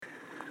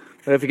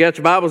If you got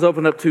your Bibles,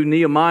 open up to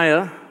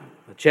Nehemiah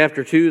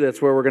chapter 2.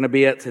 That's where we're going to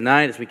be at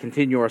tonight as we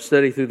continue our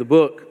study through the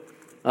book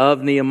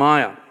of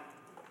Nehemiah.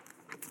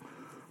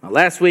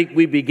 Last week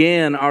we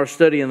began our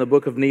study in the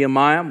book of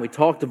Nehemiah. We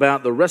talked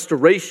about the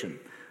restoration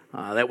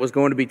that was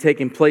going to be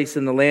taking place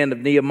in the land of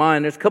Nehemiah.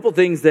 And there's a couple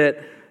things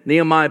that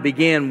Nehemiah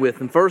began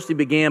with. And first he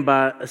began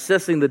by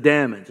assessing the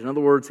damage. In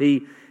other words,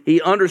 he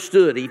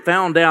understood, he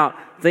found out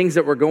things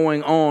that were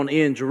going on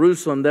in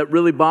Jerusalem that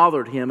really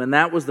bothered him. And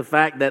that was the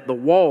fact that the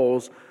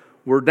walls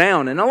were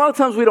down. And a lot of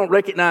times we don't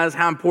recognize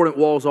how important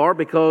walls are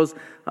because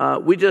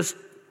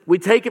we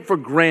take it for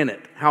granted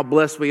how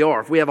blessed we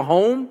are. If we have a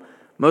home,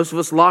 most of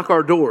us lock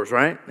our doors,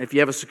 right? If you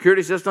have a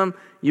security system,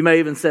 you may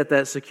even set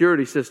that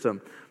security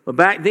system. But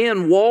back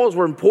then, walls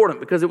were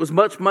important because it was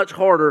much, much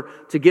harder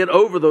to get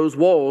over those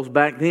walls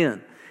back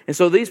then. And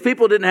so these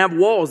people didn't have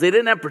walls. They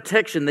didn't have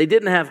protection. They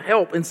didn't have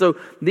help. And so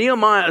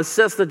Nehemiah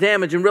assessed the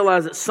damage and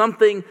realized that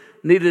something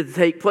needed to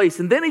take place.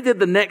 And then he did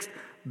the next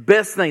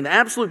best thing, the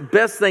absolute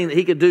best thing that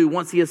he could do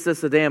once he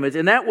assessed the damage.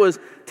 And that was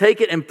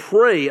take it and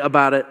pray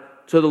about it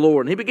to the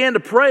Lord. And he began to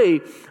pray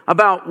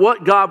about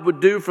what God would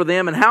do for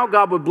them and how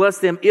God would bless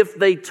them if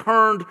they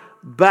turned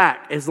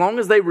back. As long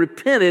as they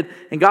repented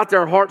and got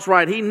their hearts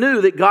right, he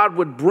knew that God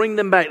would bring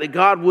them back, that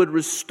God would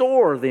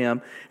restore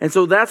them. And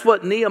so that's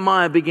what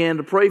Nehemiah began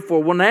to pray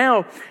for. Well,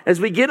 now,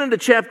 as we get into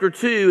chapter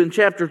 2 and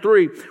chapter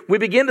 3, we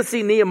begin to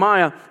see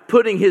Nehemiah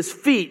putting his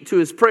feet to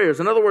his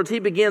prayers. In other words, he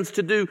begins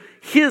to do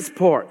his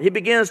part. He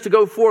begins to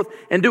go forth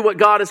and do what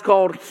God has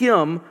called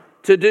him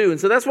to do. And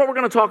so that's what we're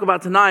going to talk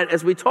about tonight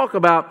as we talk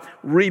about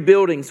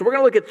rebuilding. So we're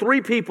going to look at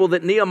three people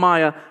that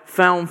Nehemiah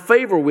found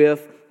favor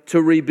with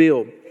to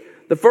rebuild.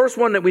 The first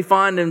one that we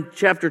find in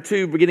chapter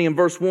 2, beginning in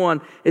verse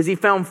 1, is he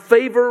found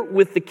favor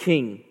with the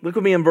king. Look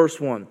with me in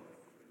verse 1.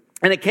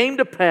 And it came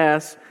to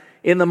pass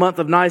in the month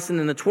of Nisan,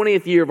 in the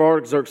 20th year of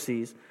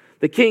Artaxerxes,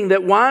 the king,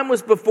 that wine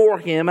was before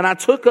him, and I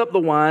took up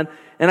the wine,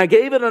 and I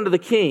gave it unto the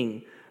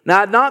king. Now I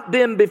had not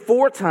been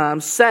before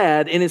time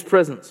sad in his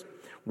presence.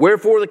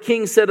 Wherefore the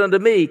king said unto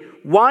me,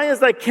 Why is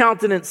thy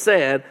countenance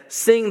sad,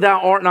 seeing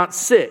thou art not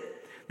sick?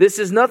 This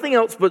is nothing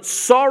else but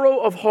sorrow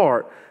of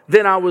heart.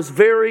 Then I was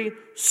very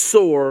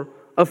sore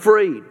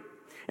afraid.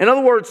 In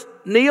other words,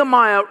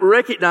 Nehemiah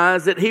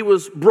recognized that he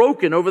was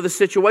broken over the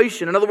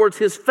situation. In other words,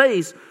 his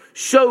face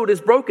showed his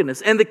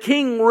brokenness, and the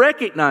king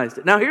recognized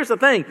it. Now, here's the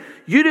thing.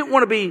 You didn't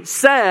want to be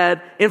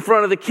sad in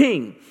front of the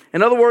king.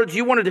 In other words,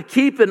 you wanted to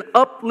keep an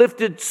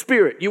uplifted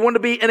spirit. You wanted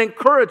to be an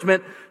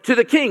encouragement to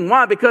the king.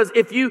 Why? Because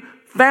if you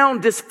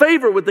found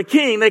disfavor with the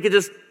king, they could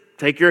just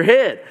take your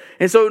head.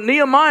 And so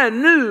Nehemiah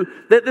knew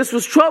that this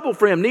was trouble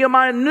for him.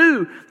 Nehemiah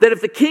knew that if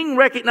the king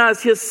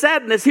recognized his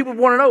sadness, he would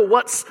want to know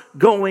what's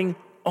going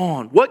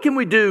on. What can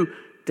we do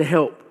to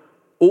help?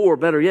 Or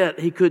better yet,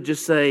 he could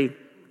just say,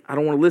 I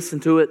don't want to listen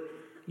to it.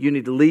 You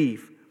need to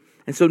leave.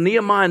 And so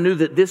Nehemiah knew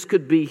that this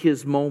could be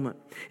his moment.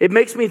 It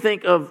makes me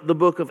think of the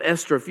book of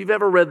Esther. If you've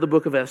ever read the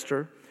book of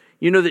Esther,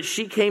 you know that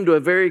she came to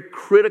a very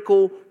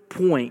critical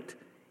point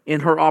in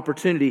her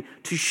opportunity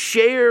to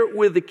share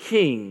with the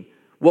king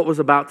what was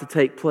about to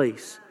take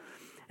place.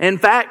 In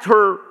fact,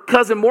 her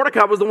cousin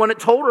Mordecai was the one that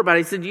told her about it.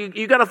 He said,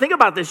 you got to think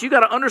about this. You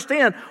got to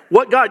understand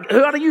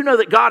how do you know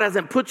that God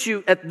hasn't put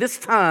you at this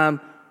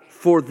time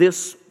for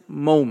this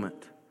moment?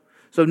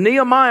 So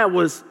Nehemiah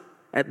was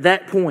at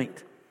that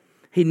point.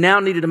 He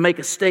now needed to make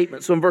a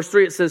statement. So in verse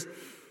 3 it says,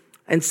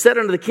 And said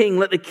unto the king,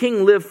 Let the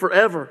king live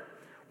forever.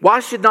 Why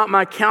should not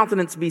my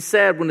countenance be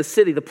sad when the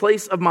city, the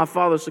place of my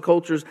father's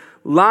sepulchres,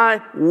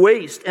 lie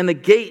waste, and the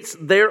gates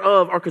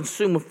thereof are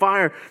consumed with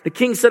fire? The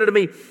king said unto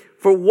me,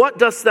 For what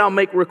dost thou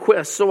make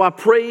request? So I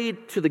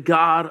prayed to the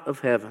God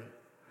of heaven.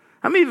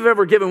 How many of you have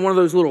ever given one of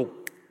those little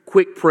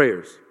quick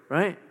prayers,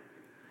 right?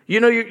 You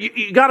know,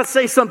 you got to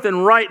say something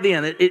right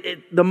then.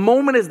 The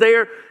moment is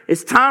there.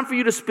 It's time for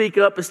you to speak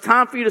up. It's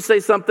time for you to say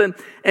something.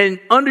 And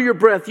under your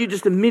breath, you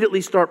just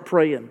immediately start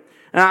praying.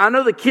 Now, I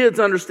know the kids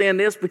understand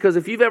this because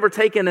if you've ever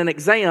taken an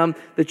exam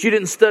that you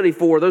didn't study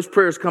for, those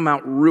prayers come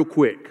out real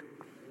quick.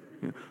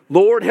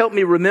 Lord, help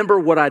me remember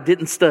what I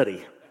didn't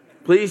study.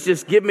 Please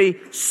just give me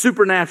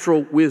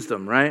supernatural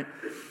wisdom, right?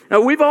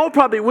 Now, we've all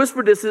probably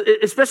whispered this,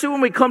 especially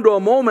when we come to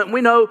a moment,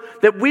 we know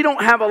that we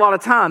don't have a lot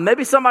of time.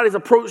 Maybe somebody's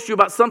approached you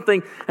about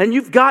something and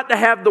you've got to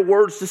have the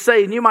words to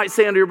say. And you might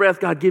say under your breath,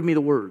 God, give me the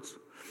words.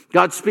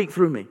 God, speak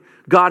through me.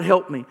 God,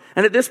 help me.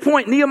 And at this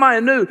point,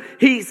 Nehemiah knew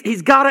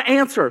he's got to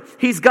answer.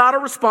 He's got to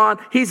respond.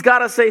 He's got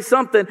to say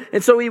something.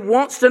 And so he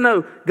wants to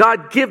know,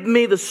 God, give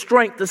me the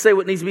strength to say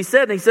what needs to be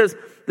said. And he says,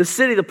 the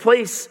city, the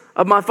place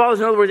of my fathers,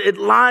 in other words, it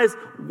lies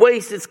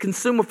waste. It's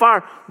consumed with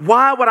fire.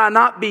 Why would I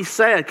not be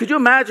sad? Could you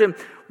imagine?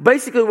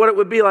 Basically what it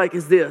would be like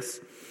is this.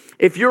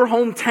 If your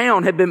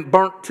hometown had been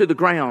burnt to the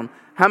ground,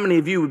 how many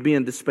of you would be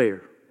in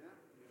despair?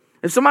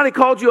 If somebody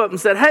called you up and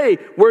said, hey,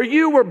 where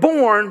you were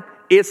born,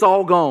 it's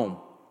all gone.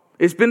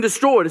 It's been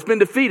destroyed. It's been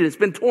defeated. It's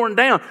been torn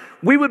down.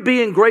 We would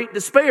be in great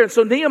despair. And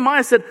so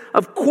Nehemiah said,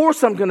 of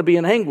course I'm going to be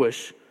in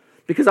anguish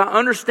because I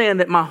understand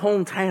that my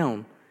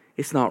hometown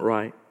is not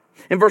right.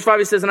 In verse 5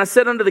 he says, And I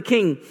said unto the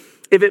king,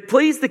 If it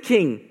please the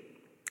king,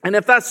 And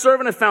if thy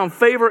servant have found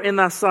favor in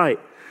thy sight,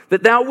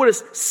 that thou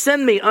wouldest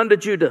send me unto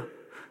Judah,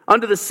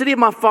 unto the city of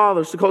my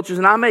fathers, the cultures,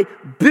 and I may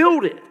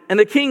build it. And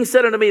the king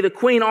said unto me, the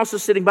queen also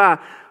sitting by,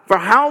 for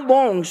how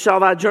long shall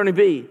thy journey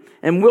be?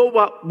 And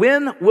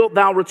when wilt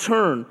thou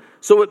return?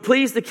 So it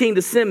pleased the king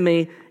to send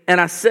me, and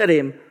I set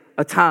him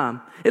a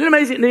time. Isn't it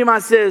amazing?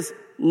 Nehemiah says,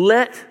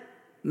 let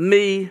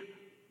me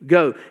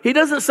go. He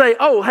doesn't say,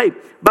 oh, hey,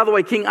 by the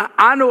way, king,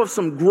 I know of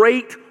some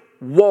great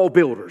wall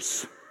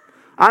builders.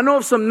 I know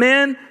of some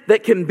men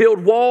that can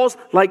build walls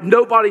like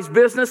nobody's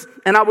business,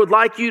 and I would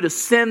like you to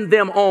send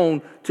them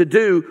on to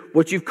do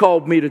what you've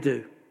called me to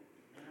do.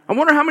 I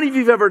wonder how many of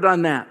you have ever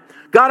done that.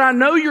 God, I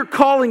know you're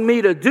calling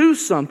me to do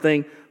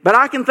something, but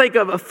I can think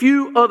of a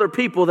few other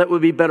people that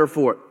would be better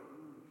for it.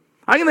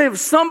 I can think of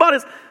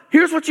somebody's.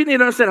 Here's what you need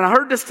to understand. And I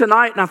heard this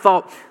tonight, and I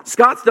thought,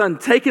 Scott's done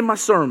taking my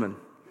sermon.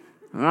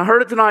 And I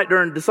heard it tonight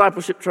during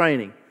discipleship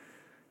training.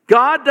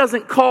 God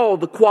doesn't call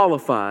the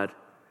qualified.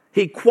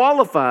 He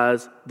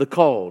qualifies the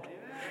called.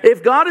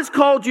 If God has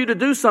called you to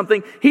do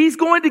something, He's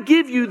going to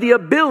give you the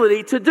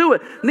ability to do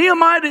it.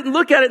 Nehemiah didn't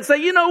look at it and say,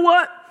 you know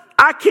what?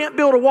 I can't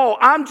build a wall.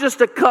 I'm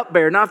just a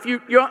cupbearer. Now, if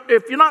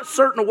you're not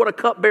certain of what a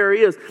cupbearer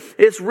is,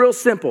 it's real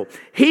simple.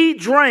 He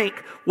drank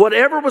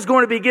whatever was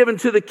going to be given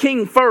to the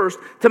king first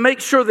to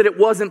make sure that it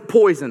wasn't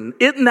poison.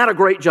 Isn't that a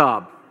great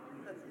job?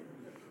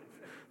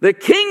 The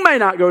king may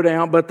not go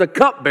down, but the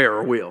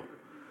cupbearer will.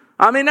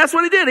 I mean, that's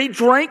what he did. He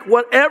drank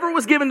whatever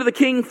was given to the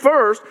king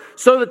first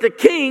so that the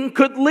king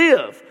could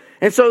live.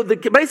 And so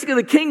basically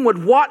the king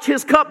would watch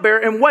his cupbearer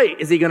and wait.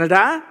 Is he going to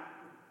die?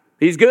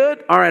 He's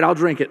good? All right, I'll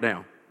drink it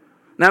now.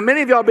 Now,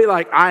 many of y'all be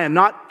like, I am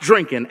not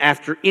drinking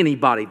after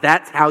anybody.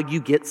 That's how you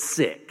get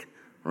sick,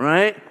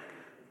 right?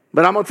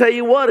 But I'm going to tell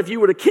you what, if you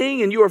were the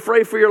king and you were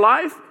afraid for your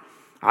life,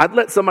 I'd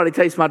let somebody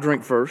taste my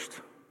drink first.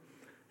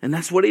 And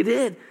that's what he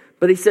did.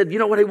 But he said, you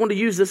know what, he wanted to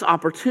use this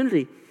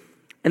opportunity.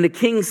 And the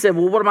king said,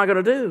 well, what am I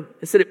going to do?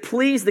 He said, it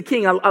pleased the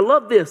king. I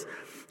love this.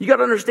 You got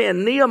to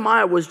understand,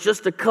 Nehemiah was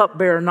just a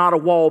cupbearer, not a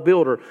wall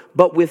builder.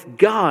 But with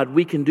God,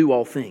 we can do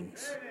all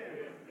things.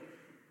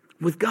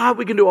 With God,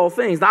 we can do all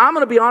things. Now, I'm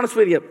going to be honest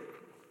with you.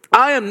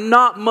 I am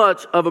not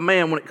much of a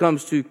man when it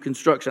comes to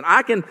construction.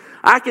 I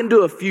can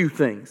do a few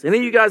things. Any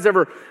of you guys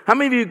how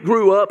many of you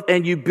grew up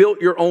and you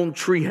built your own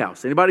tree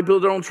house? Anybody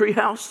build their own tree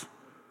house?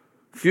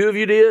 A few of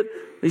you did.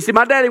 You see,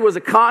 my daddy was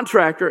a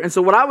contractor, and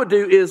so what I would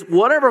do is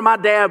whatever my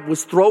dad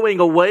was throwing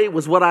away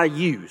was what I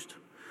used.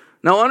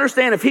 Now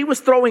understand, if he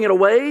was throwing it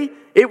away,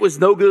 it was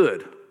no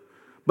good.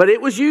 But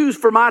it was used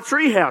for my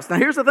tree house. Now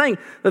here's the thing.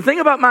 The thing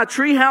about my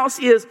tree house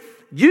is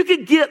you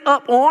could get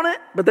up on it,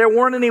 but there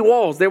weren't any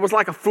walls. There was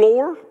like a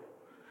floor,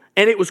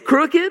 and it was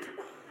crooked,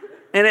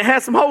 and it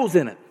had some holes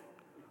in it.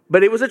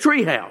 But it was a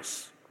tree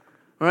house,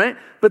 all right?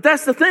 But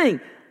that's the thing.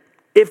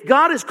 If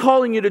God is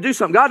calling you to do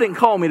something, God didn't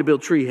call me to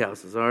build tree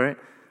houses, all right?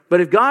 But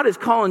if God is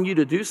calling you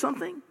to do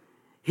something,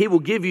 He will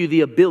give you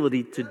the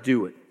ability to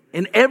do it.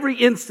 In every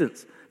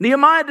instance.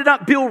 Nehemiah did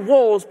not build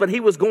walls, but he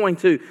was going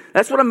to.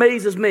 That's what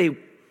amazes me.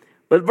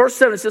 But verse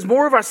 7, it says,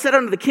 moreover, I said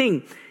unto the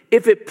king,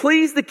 if it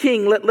please the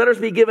king, let letters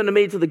be given to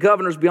me to the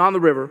governors beyond the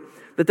river,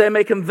 that they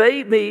may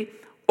convey me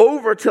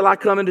over till I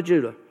come into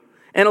Judah.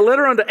 And a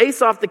letter unto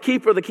Asaph, the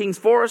keeper of the king's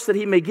forest, that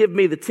he may give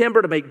me the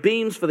timber to make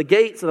beams for the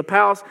gates of the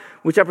palace,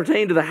 which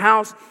appertain to the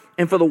house,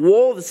 and for the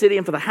wall of the city,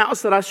 and for the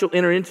house that I shall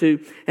enter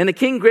into. And the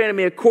king granted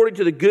me according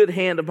to the good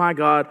hand of my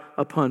God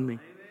upon me.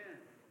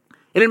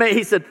 Amen. And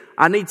he said,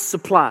 I need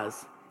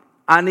supplies.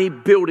 I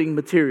need building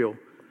material.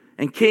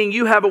 And king,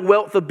 you have a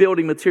wealth of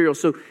building material.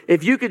 So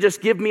if you could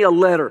just give me a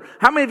letter.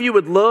 How many of you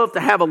would love to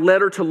have a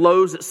letter to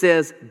Lowe's that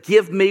says,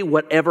 give me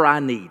whatever I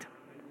need?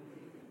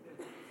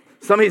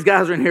 Some of these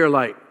guys are in here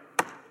like,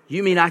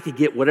 you mean I could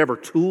get whatever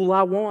tool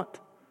I want?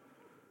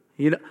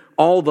 You know,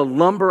 all the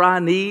lumber I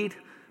need?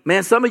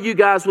 Man, some of you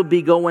guys would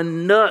be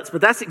going nuts.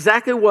 But that's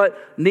exactly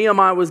what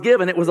Nehemiah was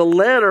given. It was a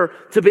letter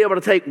to be able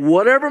to take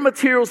whatever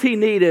materials he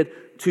needed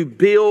to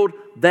build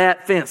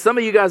that fence. Some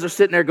of you guys are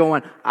sitting there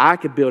going, I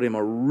could build him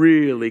a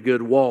really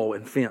good wall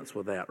and fence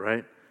with that,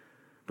 right?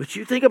 But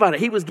you think about it.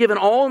 He was given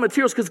all the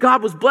materials because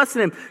God was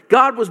blessing him.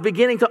 God was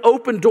beginning to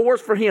open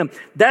doors for him.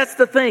 That's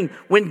the thing.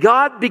 When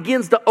God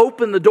begins to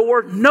open the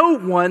door, no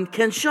one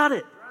can shut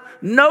it.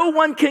 No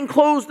one can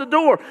close the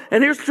door.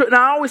 And here's the truth.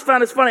 Now, I always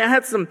find this funny. I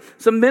had some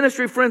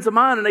ministry friends of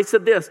mine, and they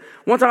said this.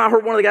 One time I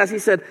heard one of the guys, he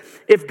said,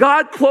 if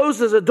God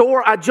closes a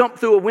door, I jump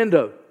through a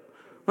window.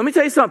 Let me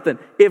tell you something.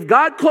 If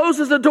God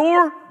closes a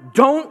door,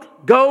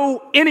 don't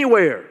go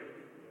anywhere.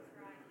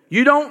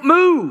 You don't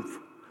move.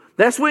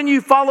 That's when you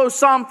follow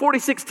Psalm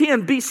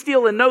 46:10, be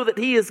still and know that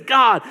He is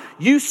God.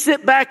 You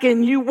sit back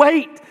and you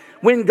wait.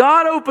 When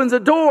God opens a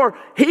door,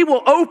 He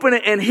will open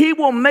it and He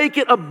will make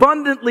it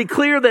abundantly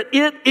clear that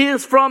it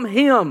is from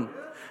Him.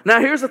 Now,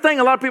 here's the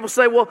thing. A lot of people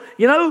say, well,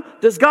 you know,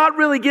 does God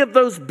really give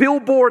those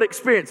billboard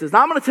experiences?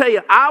 Now, I'm going to tell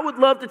you, I would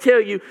love to tell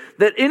you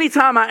that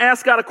anytime I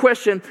ask God a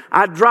question,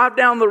 I drive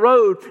down the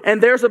road and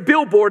there's a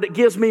billboard that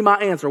gives me my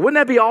answer. Wouldn't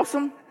that be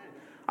awesome?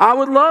 I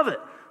would love it.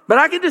 But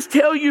I can just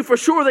tell you for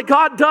sure that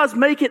God does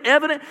make it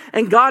evident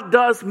and God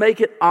does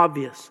make it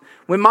obvious.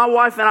 When my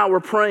wife and I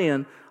were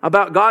praying,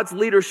 about God's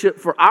leadership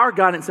for our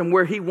guidance and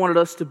where He wanted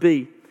us to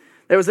be.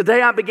 There was a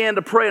day I began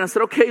to pray and I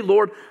said, okay,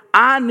 Lord,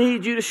 I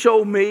need you to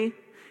show me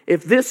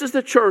if this is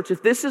the church,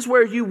 if this is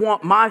where you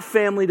want my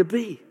family to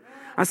be.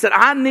 I said,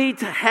 I need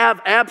to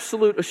have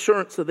absolute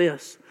assurance of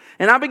this.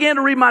 And I began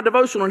to read my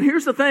devotional. And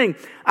here's the thing.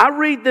 I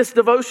read this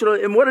devotional,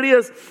 and what it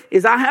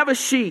is I have a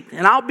sheet,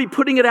 and I'll be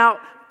putting it out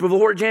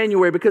before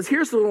January, because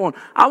here's the one.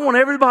 I want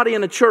everybody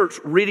in the church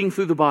reading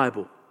through the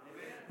Bible.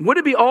 Would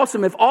it be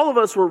awesome if all of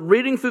us were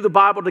reading through the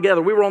Bible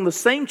together? We were on the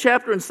same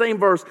chapter and same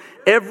verse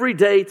every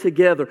day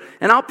together.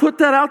 And I'll put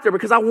that out there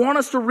because I want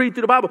us to read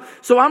through the Bible.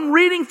 So I'm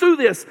reading through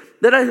this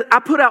that I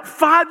put out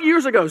 5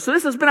 years ago. So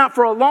this has been out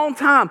for a long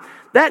time.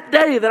 That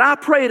day that I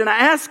prayed and I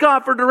asked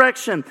God for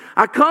direction,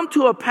 I come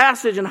to a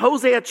passage in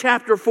Hosea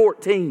chapter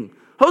 14.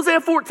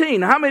 Hosea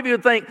 14. How many of you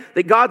would think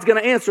that God's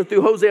going to answer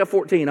through Hosea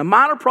 14? A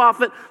minor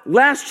prophet,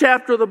 last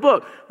chapter of the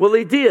book. Well,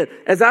 He did.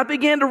 As I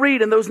began to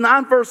read in those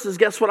 9 verses,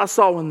 guess what I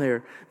saw in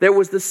there? There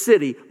was the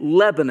city,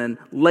 Lebanon,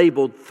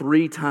 labeled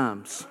 3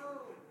 times.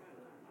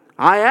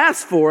 I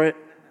asked for it.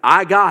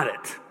 I got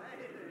it.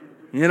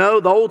 You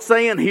know, the old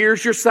saying,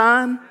 here's your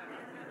sign.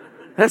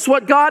 That's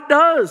what God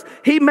does.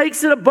 He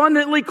makes it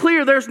abundantly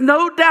clear. There's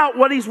no doubt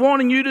what He's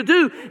wanting you to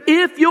do.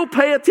 If you'll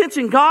pay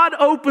attention, God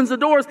opens the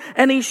doors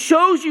and He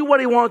shows you what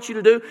He wants you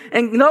to do.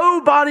 And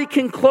nobody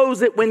can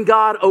close it when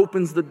God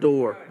opens the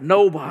door.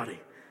 Nobody.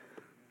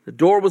 The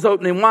door was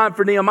opening wide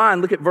for Nehemiah.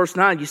 And look at verse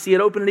 9. You see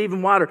it open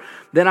even wider.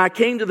 Then I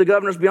came to the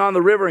governors beyond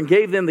the river and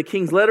gave them the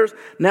king's letters.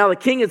 Now the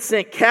king had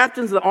sent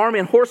captains of the army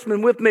and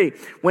horsemen with me.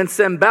 When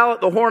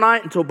Sanballat the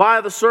Horonite and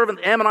Tobiah the servant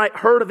the Ammonite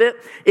heard of it,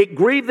 it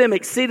grieved them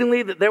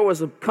exceedingly that there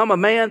was come a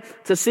man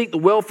to seek the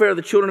welfare of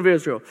the children of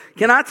Israel.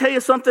 Can I tell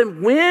you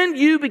something? When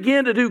you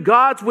begin to do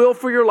God's will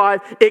for your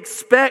life,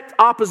 expect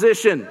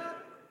opposition.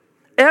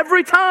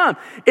 Every time.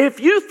 If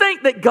you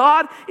think that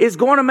God is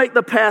going to make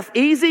the path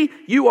easy,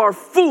 you are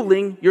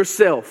fooling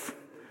yourself.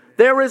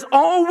 There is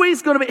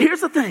always going to be,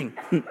 here's the thing.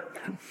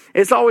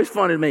 It's always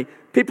funny to me.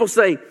 People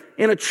say,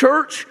 in a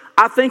church,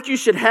 I think you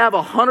should have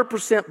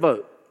 100%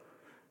 vote.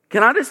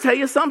 Can I just tell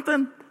you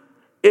something?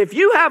 If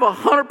you have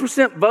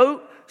 100%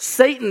 vote,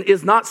 Satan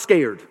is not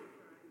scared.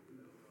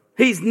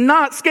 He's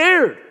not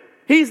scared.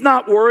 He's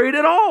not worried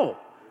at all.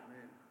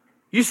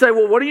 You say,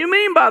 well, what do you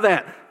mean by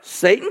that?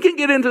 Satan can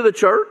get into the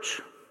church,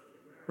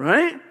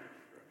 right?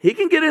 He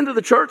can get into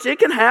the church. It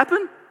can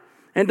happen.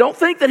 And don't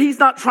think that he's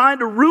not trying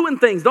to ruin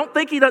things. Don't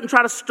think he doesn't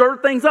try to stir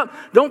things up.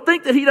 Don't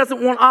think that he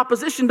doesn't want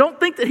opposition. Don't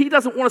think that he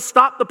doesn't want to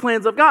stop the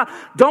plans of God.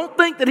 Don't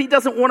think that he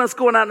doesn't want us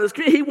going out in this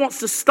community. He wants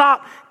to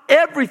stop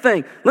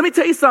everything. Let me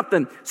tell you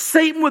something.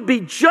 Satan would be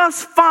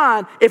just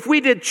fine if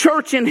we did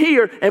church in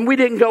here and we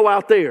didn't go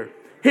out there.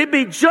 He'd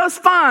be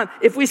just fine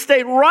if we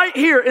stayed right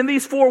here in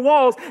these 4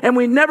 walls and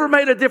we never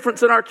made a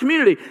difference in our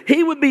community.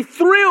 He would be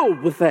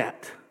thrilled with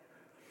that.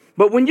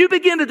 But when you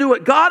begin to do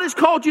what God has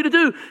called you to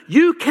do,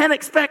 you can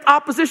expect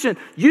opposition.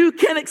 You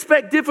can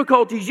expect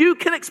difficulties. You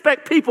can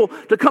expect people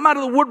to come out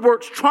of the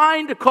woodworks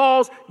trying to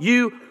cause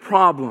you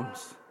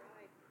problems.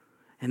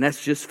 And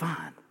that's just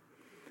fine.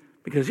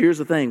 Because here's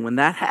the thing. When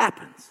that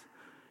happens,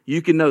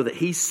 you can know that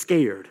He's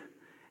scared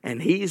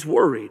and He's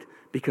worried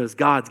because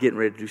God's getting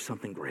ready to do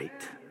something great.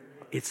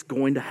 It's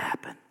going to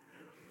happen.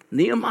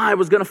 Nehemiah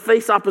was going to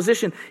face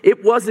opposition.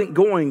 It wasn't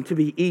going to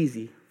be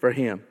easy for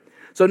him.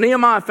 So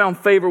Nehemiah found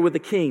favor with the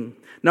king.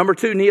 Number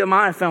 2,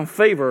 Nehemiah found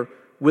favor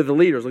with the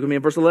leaders. Look at me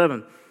in verse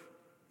 11.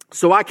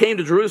 So I came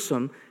to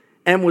Jerusalem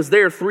and was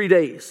there 3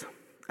 days.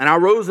 And I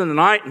rose in the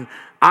night, and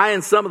I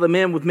and some of the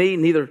men with me,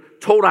 neither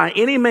told I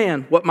any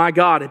man what my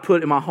God had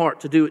put in my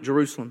heart to do at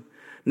Jerusalem.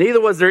 Neither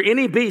was there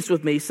any beast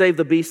with me, save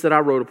the beast that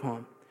I rode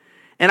upon.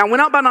 And I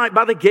went out by night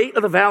by the gate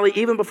of the valley,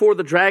 even before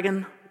the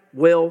dragon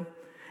well,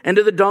 and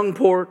to the dung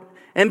port,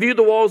 and viewed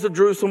the walls of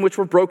Jerusalem, which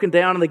were broken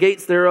down, and the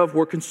gates thereof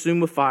were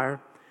consumed with fire.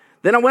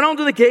 Then I went on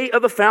to the gate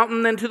of the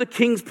fountain and to the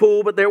king's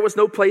pool, but there was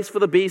no place for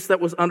the beast that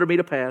was under me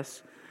to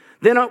pass.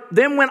 Then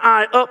went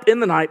I up in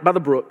the night by the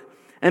brook,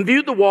 and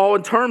viewed the wall,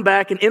 and turned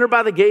back, and entered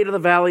by the gate of the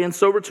valley, and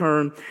so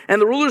returned. And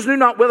the rulers knew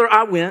not whither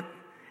I went,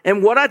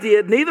 and what I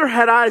did, neither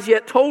had I as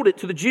yet told it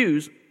to the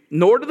Jews,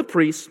 nor to the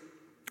priests,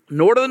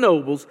 nor to the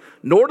nobles,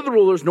 nor to the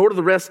rulers, nor to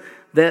the rest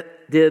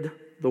that did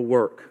the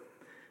work.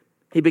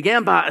 He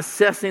began by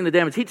assessing the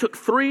damage. He took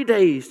 3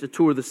 days to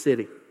tour the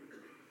city.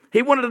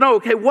 He wanted to know,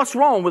 okay, what's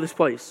wrong with this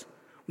place?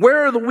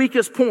 Where are the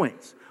weakest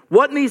points?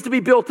 What needs to be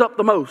built up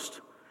the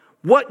most?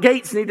 What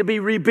gates need to be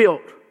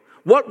rebuilt?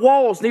 What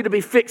walls need to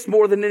be fixed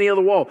more than any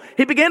other wall?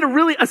 He began to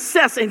really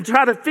assess and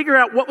try to figure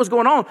out what was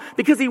going on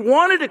because he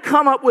wanted to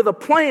come up with a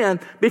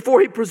plan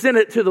before he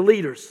presented it to the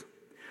leaders.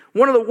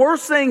 One of the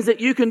worst things that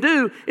you can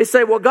do is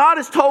say, well, God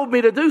has told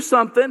me to do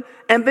something,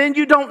 and then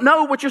you don't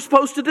know what you're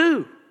supposed to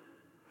do.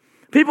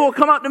 People will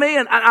come up to me,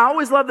 and I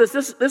always love this.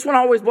 This one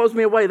always blows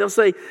me away. They'll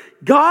say,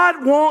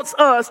 God wants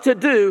us to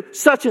do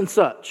such and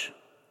such.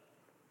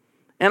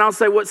 And I'll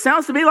say, well, it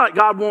sounds to me like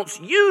God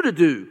wants you to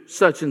do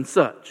such and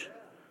such.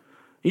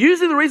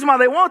 Usually the reason why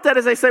they want that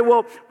is they say,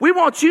 well, we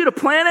want you to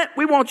plan it.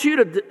 We want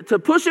you to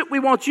push it. We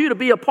want you to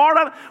be a part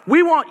of it.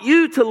 We want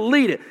you to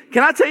lead it.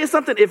 Can I tell you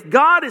something? If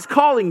God is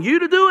calling you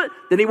to do it,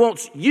 then he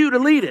wants you to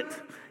lead it.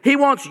 He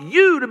wants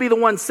you to be the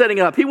one setting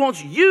up. He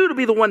wants you to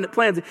be the one that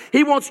plans it.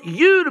 He wants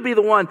you to be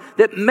the one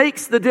that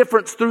makes the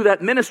difference through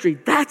that ministry.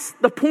 That's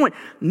the point.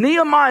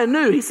 Nehemiah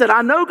knew. He said,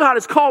 I know God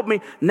has called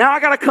me. Now I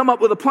got to come up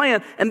with a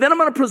plan. And then I'm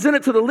going to present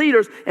it to the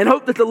leaders and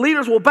hope that the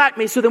leaders will back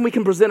me so then we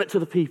can present it to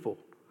the people.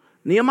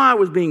 Nehemiah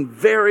was being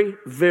very,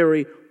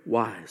 very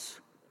wise.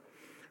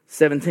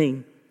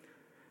 17.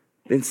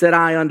 Then said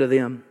I unto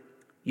them,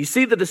 you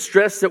see the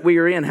distress that we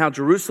are in, how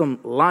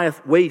Jerusalem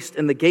lieth waste,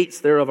 and the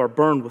gates thereof are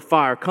burned with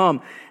fire.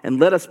 Come, and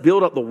let us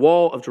build up the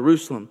wall of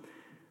Jerusalem,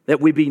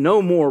 that we be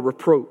no more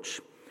reproach.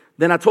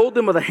 Then I told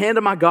them of the hand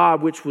of my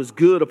God, which was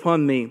good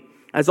upon me,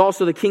 as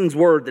also the king's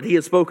word that he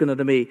had spoken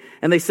unto me.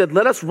 And they said,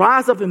 let us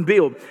rise up and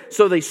build.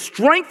 So they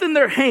strengthened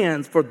their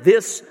hands for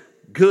this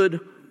good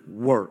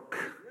work.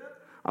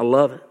 I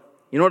love it.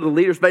 You know what the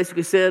leaders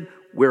basically said?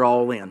 We're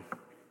all in.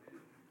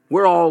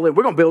 We're all in.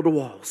 We're going to build the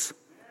walls.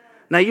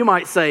 Now you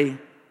might say,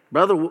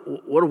 brother,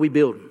 what are we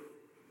building?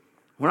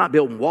 We're not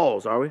building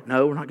walls, are we?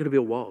 No, we're not going to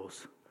build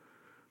walls.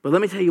 But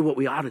let me tell you what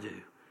we ought to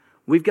do.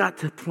 We've got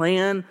to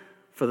plan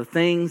for the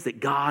things that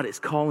God is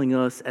calling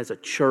us as a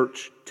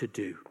church to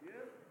do.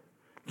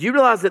 Do you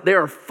realize that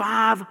there are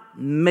 5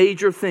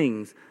 major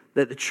things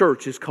that the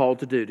church is called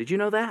to do? Did you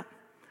know that?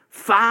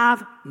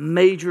 5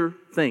 major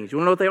things. You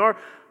want to know what they are?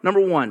 Number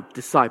 1,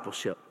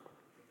 discipleship.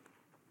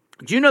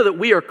 Do you know that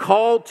we are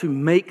called to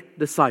make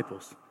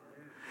disciples?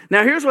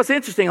 Now, here's what's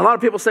interesting. A lot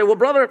of people say, well,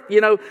 brother,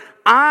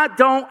 I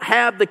don't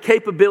have the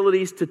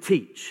capabilities to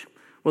teach.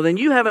 Well, then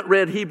you haven't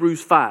read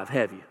Hebrews 5,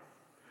 have you?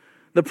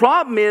 The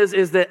problem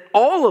is that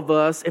all of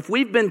us, if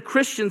we've been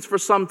Christians for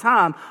some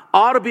time,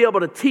 ought to be able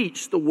to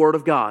teach the Word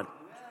of God.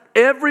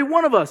 Every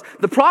one of us.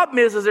 The problem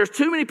is there's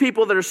too many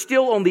people that are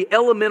still on the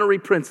elementary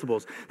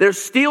principles. There's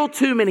still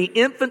too many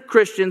infant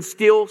Christians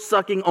still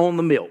sucking on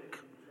the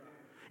milk.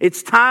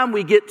 It's time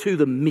we get to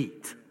the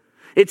meat.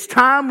 It's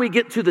time we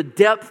get to the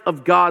depth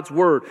of God's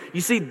Word.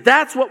 You see,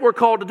 that's what we're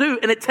called to do,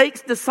 and it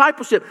takes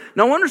discipleship.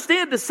 Now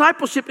understand,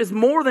 discipleship is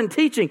more than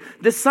teaching.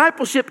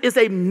 Discipleship is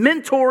a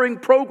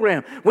mentoring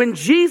program. When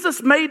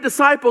Jesus made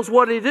disciples,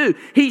 what did he do?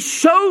 He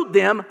showed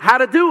them how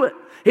to do it.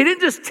 He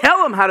didn't just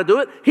tell them how to do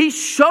it. He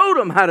showed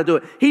them how to do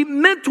it. He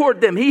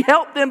mentored them. He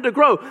helped them to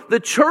grow. The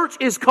church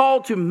is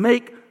called to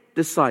make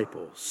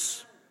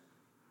disciples.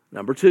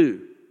 Number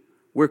 2,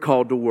 we're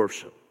called to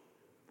worship.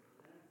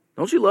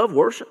 Don't you love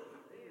worship?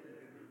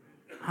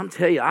 I'm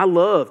telling you, I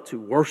love to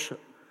worship.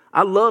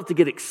 I love to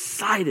get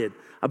excited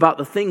about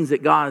the things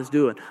that God is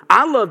doing.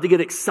 I love to get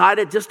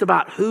excited just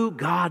about who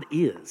God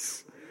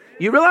is.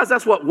 You realize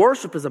that's what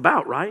worship is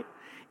about, right?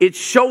 It's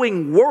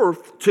showing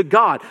worth to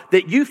God,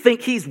 that you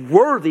think He's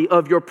worthy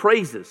of your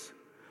praises.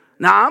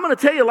 Now, I'm going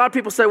to tell you, a lot of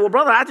people say, well,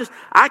 brother,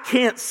 I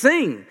can't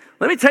sing.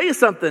 Let me tell you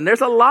something. There's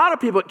a lot of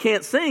people that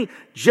can't sing.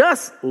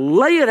 Just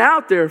lay it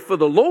out there for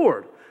the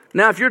Lord.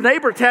 Now, if your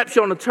neighbor taps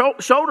you on the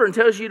shoulder and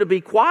tells you to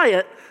be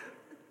quiet,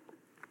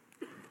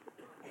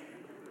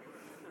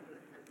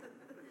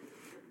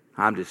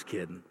 I'm just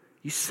kidding.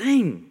 You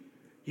sing.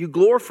 You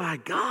glorify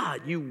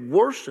God. You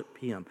worship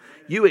Him.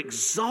 You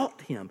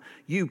exalt Him.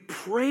 You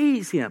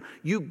praise Him.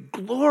 You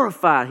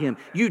glorify Him.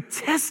 You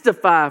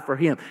testify for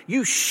Him.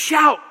 You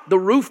shout the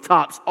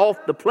rooftops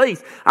off the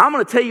place. I'm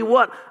going to tell you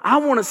what. I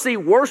want to see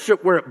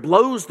worship where it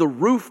blows the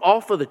roof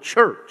off of the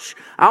church.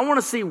 I want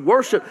to see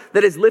worship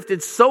that is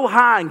lifted so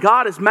high and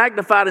God is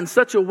magnified in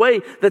such a way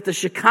that the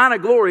Shekinah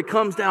glory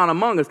comes down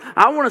among us.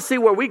 I want to see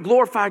where we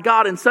glorify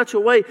God in such a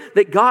way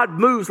that God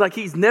moves like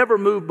He's never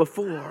moved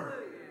before.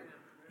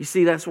 You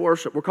see, that's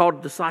worship. We're called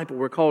to disciple.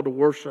 We're called to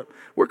worship.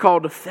 We're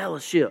called to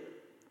fellowship.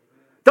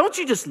 Don't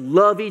you just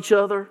love each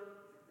other?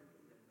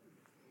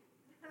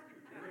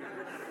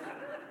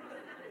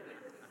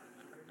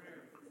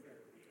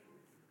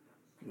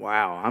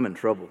 Wow, I'm in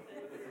trouble.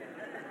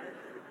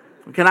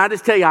 Can I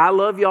just tell you, I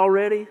love you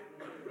already?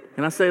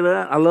 Can I say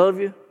that? I love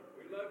you.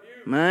 We love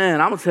you.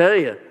 Man, I'm going to tell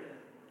you,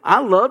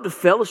 I love to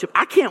fellowship.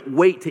 I can't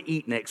wait to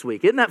eat next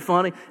week. Isn't that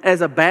funny?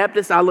 As a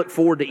Baptist, I look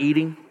forward to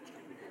eating.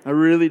 I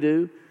really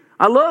do.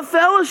 I love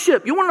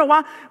fellowship. You want to know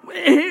why?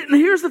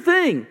 Here's the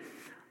thing.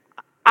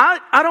 I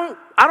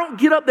don't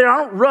get up there. I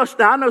don't rush.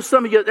 Now, I know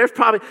some of you,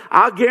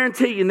 I'll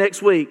guarantee you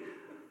next week,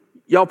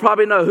 y'all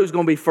probably know who's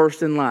going to be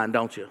first in line,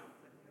 don't you?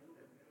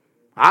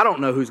 I don't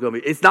know who's going to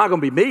be. It's not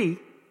going to be me.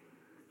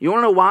 You want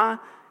to know why?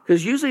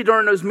 Because usually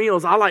during those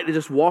meals, I like to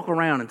just walk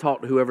around and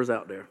talk to whoever's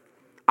out there.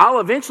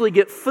 I'll eventually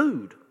get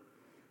food.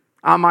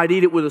 I might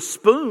eat it with a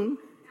spoon.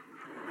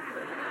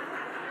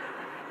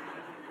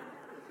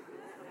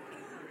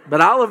 But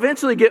I'll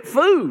eventually get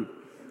food.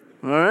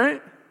 All right?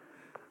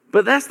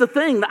 But that's the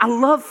thing. I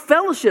love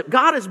fellowship.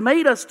 God has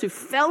made us to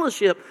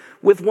fellowship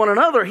with one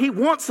another. He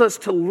wants us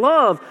to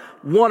love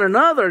one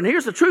another. And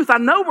here's the truth. I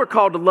know we're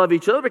called to love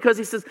each other because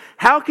He says,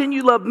 how can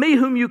you love me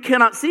whom you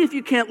cannot see if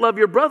you can't love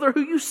your brother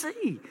who you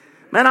see?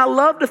 Man, I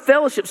love to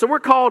fellowship. So we're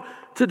called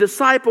to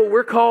disciple.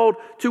 We're called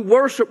to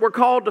worship. We're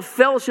called to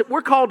fellowship.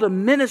 We're called to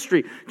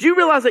ministry. Do you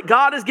realize that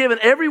God has given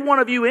every one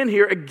of you in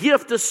here a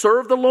gift to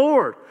serve the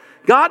Lord?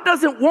 God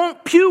doesn't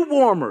want pew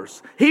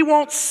warmers. He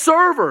wants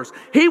servers.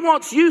 He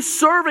wants you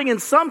serving in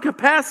some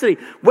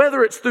capacity,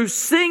 whether it's through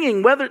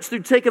singing, whether it's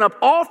through taking up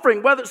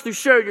offering, whether it's through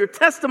sharing your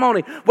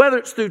testimony, whether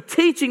it's through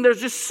teaching.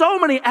 There's just so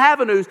many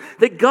avenues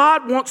that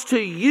God wants to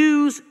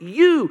use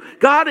you.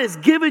 God has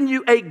given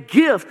you a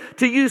gift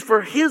to use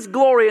for His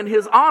glory and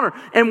His honor.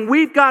 And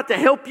we've got to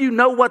help you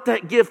know what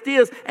that gift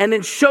is and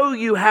then show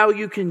you how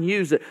you can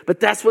use it. But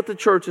that's what the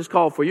church is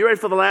called for. You ready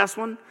for the last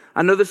one?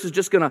 I know this is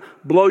just going to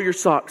blow your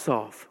socks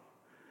off.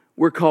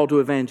 We're called to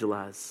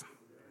evangelize.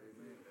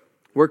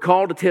 We're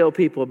called to tell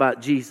people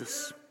about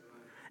Jesus.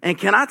 And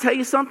can I tell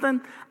you something?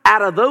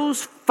 Out of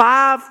those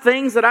 5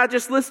 things that I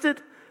just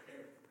listed,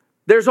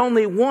 there's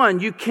only one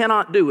you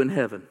cannot do in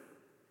heaven.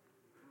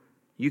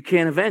 You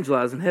can't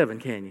evangelize in heaven,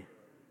 can you?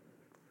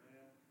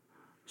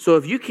 So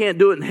if you can't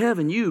do it in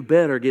heaven, you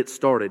better get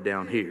started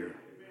down here.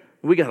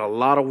 We got a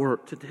lot of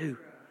work to do.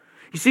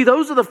 You see,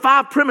 those are the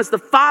 5 premise, the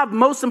 5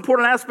 most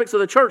important aspects of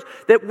the church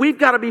that we've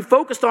got to be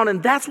focused on.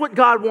 And that's what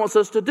God wants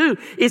us to do,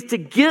 is to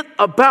get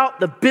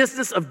about the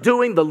business of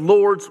doing the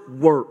Lord's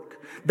work.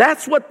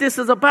 That's what this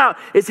is about.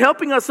 It's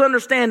helping us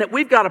understand that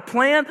we've got a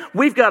plan,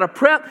 we've got to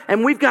prep,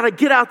 and we've got to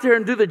get out there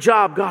and do the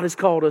job God has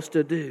called us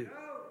to do.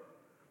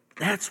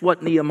 That's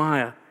what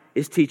Nehemiah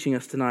is teaching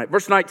us tonight.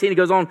 Verse 19, he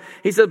goes on,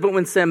 he says, but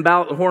when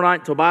Sanballat the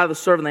Horonite, Tobiah the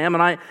servant, the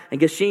Ammonite,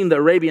 and Geshem the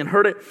Arabian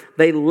heard it,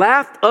 they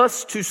laughed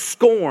us to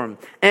scorn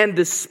and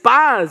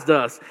despised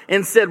us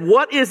and said,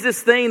 what is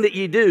this thing that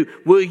you do?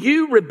 Will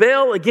you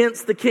rebel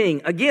against the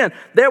king? Again,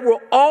 there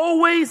will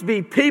always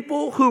be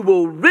people who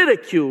will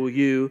ridicule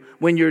you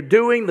when you're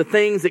doing the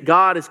things that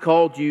God has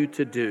called you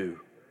to do.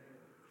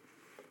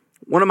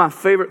 One of my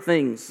favorite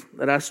things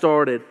that I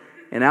started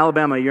in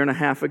Alabama a year and a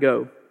half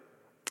ago,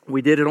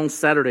 we did it on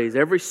Saturdays.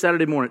 Every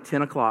Saturday morning at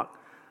 10 o'clock,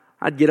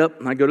 I'd get up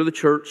and I'd go to the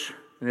church,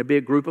 and there'd be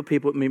a group of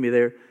people that meet me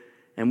there,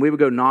 and we would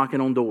go knocking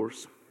on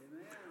doors.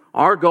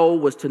 Our goal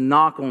was to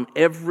knock on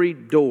every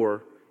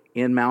door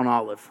in Mount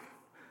Olive.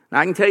 Now,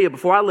 I can tell you,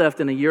 before I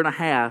left in a year and a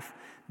half,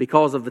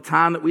 because of the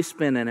time that we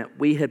spent in it,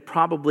 we had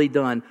probably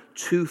done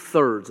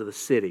 2/3 of the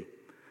city.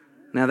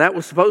 Now, that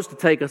was supposed to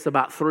take us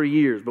about 3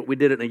 years, but we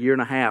did it in a year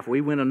and a half.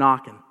 We went a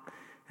knocking.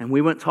 And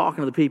we went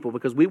talking to the people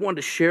because we wanted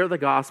to share the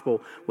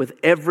gospel with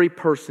every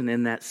person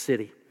in that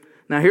city.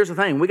 Now, here's the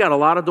thing. We got a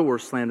lot of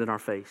doors slammed in our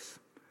face.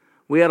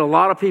 We had a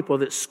lot of people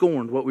that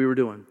scorned what we were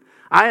doing.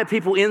 I had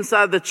people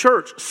inside the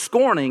church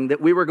scorning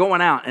that we were going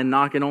out and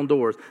knocking on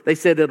doors. They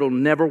said it'll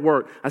never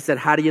work. I said,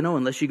 how do you know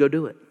unless you go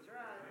do it?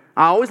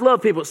 I always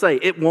love people that say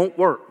it won't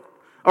work.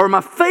 Or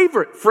my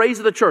favorite phrase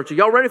of the church. Are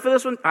y'all ready for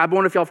this one? I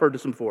wonder if y'all have heard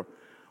this one before.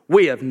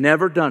 We have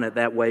never done it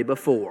that way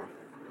before.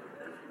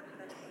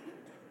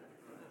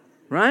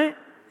 Right?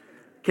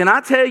 Can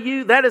I tell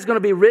you, that is going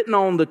to be written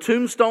on the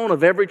tombstone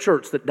of every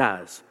church that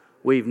dies.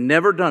 We've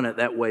never done it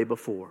that way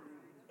before.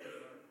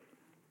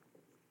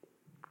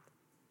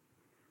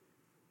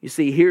 You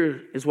see,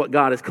 here is what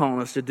God is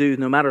calling us to do.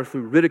 No matter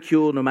through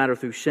ridicule, no matter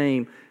through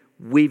shame,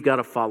 we've got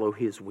to follow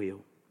His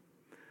will.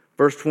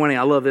 Verse 20,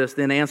 I love this.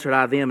 Then answered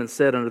I them and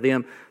said unto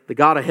them, the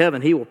God of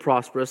heaven, He will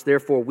prosper us.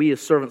 Therefore we as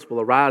servants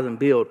will arise and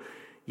build.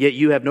 Yet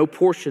you have no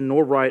portion,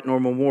 nor right, nor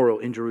memorial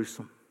in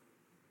Jerusalem.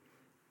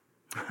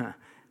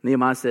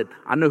 Nehemiah said,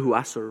 I know who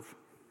I serve.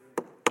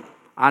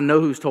 I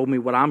know who's told me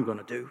what I'm going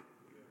to do.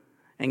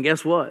 And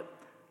guess what?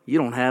 You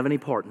don't have any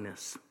part in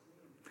this.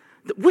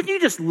 Wouldn't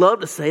you just love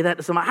to say that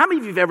to somebody? How many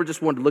of you have ever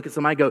just wanted to look at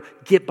somebody and go,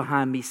 get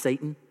behind me,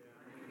 Satan?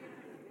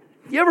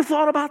 You ever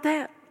thought about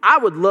that? I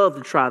would love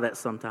to try that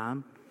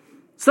sometime.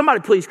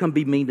 Somebody please come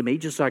be mean to me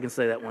just so I can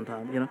say that one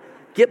time,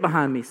 Get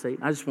behind me,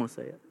 Satan. I just want to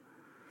say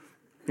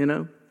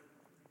it,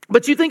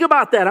 But you think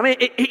about that. I mean,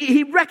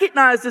 he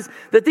recognizes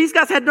that these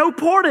guys had no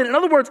part in it. In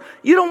other words,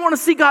 you don't want to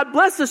see God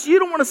bless us. You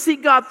don't want to see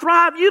God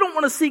thrive. You don't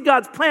want to see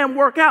God's plan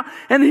work out.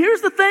 And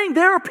here's the thing.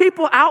 There are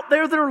people out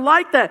there that are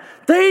like that.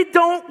 They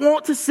don't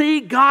want to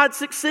see God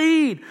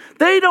succeed.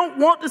 They don't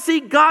want to see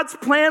God's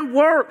plan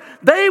work.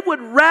 They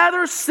would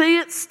rather see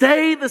it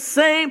stay the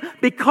same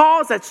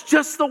because that's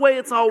just the way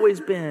it's always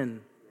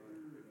been.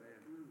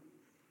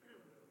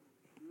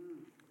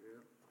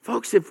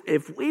 Folks,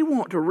 if we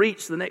want to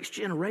reach the next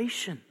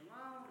generation,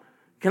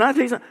 can I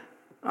tell you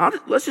something?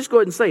 Let's just go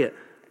ahead and say it.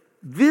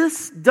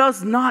 This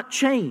does not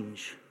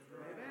change,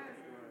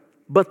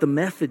 but the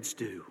methods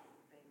do.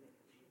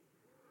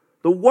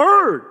 The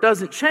word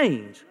doesn't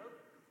change,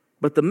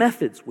 but the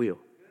methods will.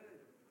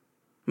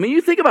 I mean,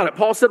 you think about it.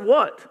 Paul said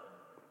what?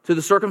 To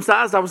the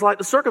circumcised, I was like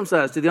the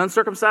circumcised. To the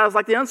uncircumcised,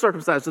 like the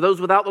uncircumcised. To those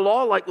without the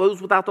law, like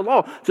those without the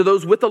law. To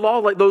those with the law,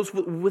 like those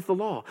with the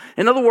law.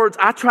 In other words,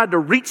 I tried to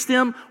reach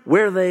them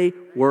where they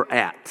were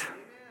at.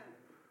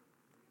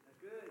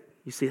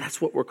 You see, that's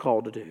what we're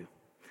called to do.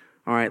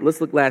 All right, let's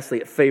look lastly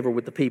at favor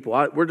with the people.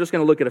 We're just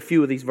going to look at a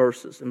few of these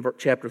verses in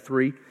chapter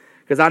 3,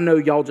 because I know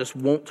y'all just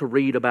want to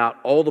read about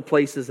all the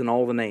places and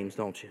all the names,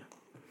 don't you?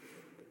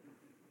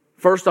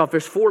 First off,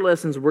 there's 4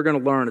 lessons we're going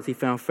to learn as he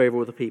found favor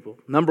with the people.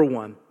 Number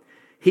 1,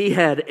 he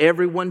had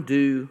everyone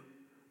do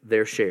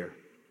their share.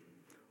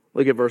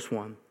 Look at verse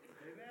 1.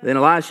 Then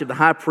Elisha, the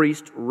high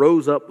priest,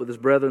 rose up with his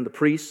brethren, the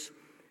priests,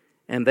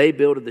 and they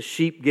builded the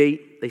sheep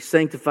gate. They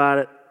sanctified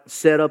it,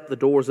 set up the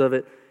doors of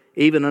it,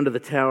 even under the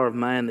tower of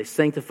Man. They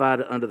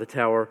sanctified it under the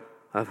tower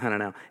of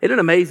Hananel. Isn't it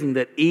amazing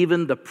that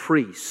even the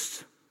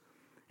priests,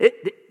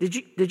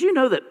 did you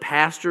know that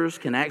pastors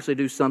can actually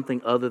do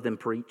something other than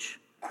preach?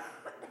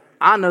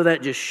 I know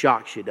that just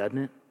shocks you, doesn't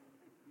it?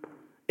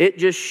 It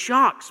just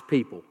shocks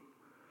people.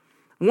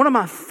 One of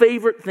my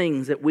favorite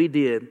things that we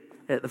did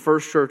at the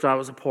first church I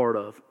was a part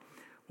of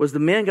was the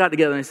men got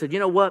together and they said, you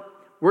know what?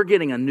 We're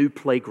getting a new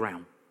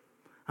playground.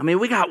 I mean,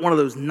 we got one of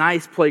those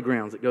nice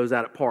playgrounds that goes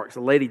out at parks.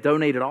 A lady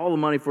donated all the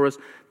money for us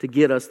to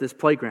get us this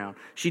playground.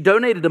 She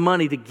donated the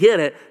money to get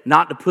it,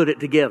 not to put it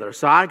together.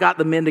 So I got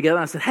the men together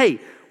and I said, hey,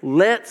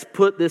 let's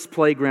put this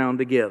playground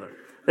together.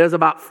 There's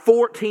about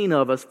 14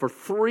 of us for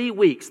 3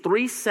 weeks,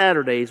 3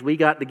 Saturdays we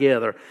got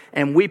together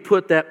and we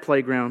put that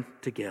playground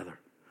together.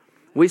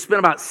 We spent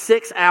about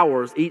 6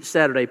 hours each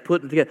Saturday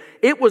putting it together.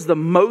 It was the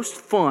most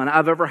fun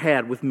I've ever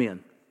had with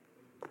men.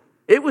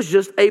 It was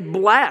just a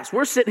blast.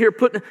 We're sitting here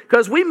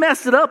because we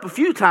messed it up a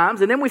few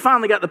times and then we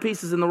finally got the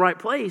pieces in the right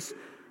place.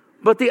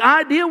 But the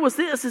idea was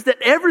this, is that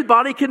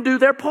everybody can do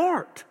their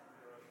part.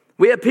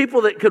 We had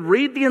people that could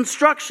read the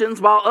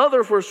instructions while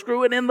others were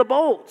screwing in the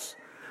bolts.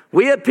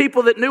 We had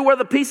people that knew where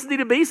the pieces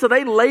needed to be, so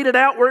they laid it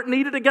out where it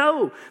needed to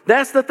go.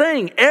 That's the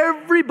thing.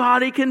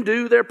 Everybody can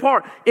do their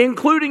part,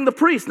 including the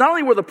priests. Not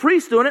only were the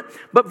priests doing it,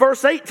 but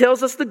verse 8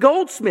 tells us the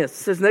goldsmiths.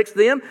 It says next to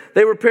them,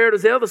 they repaired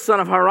Azazel, the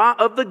son of Harah,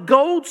 of the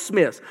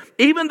goldsmiths.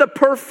 Even the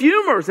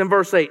perfumers in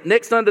verse 8.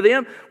 Next unto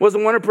them was the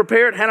one who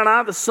prepared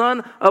Hananiah, the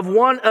son of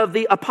one of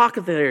the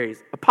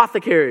apothecaries.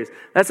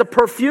 That's a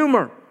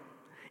perfumer.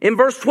 In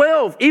verse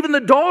 12, even the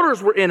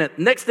daughters were in it.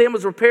 Next to him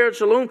was repaired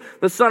Shallum,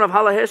 the son of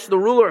Halahesh, the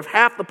ruler of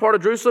half the part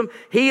of Jerusalem,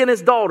 he and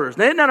his daughters.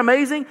 Now, isn't that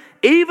amazing?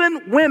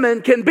 Even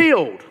women can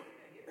build.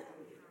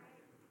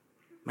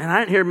 Man, I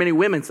didn't hear many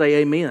women say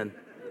amen.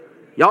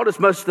 Y'all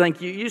just must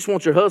think, you just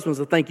want your husbands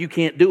to think you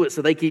can't do it,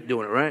 so they keep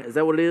doing it, right? Is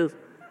that what it is?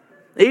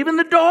 Even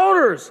the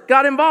daughters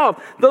got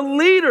involved. The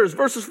leaders,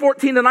 verses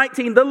 14 to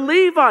 19, the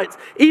Levites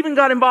even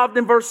got involved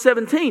in verse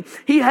 17.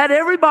 He had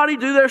everybody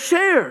do their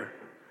share.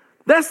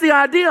 That's the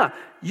idea.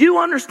 You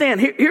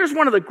understand, here's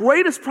one of the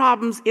greatest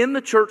problems in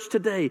the church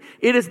today.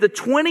 It is the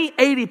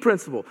 20-80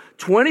 principle.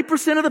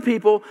 20% of the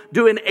people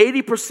doing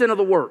 80% of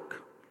the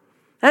work.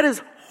 That is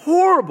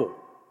horrible.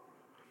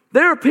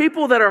 There are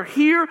people that are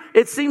here,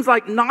 it seems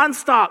like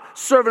nonstop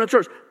serving the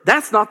church.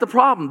 That's not the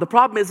problem. The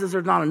problem is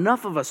there's not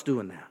enough of us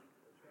doing that.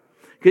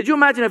 Could you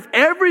imagine if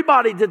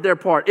everybody did their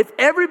part, if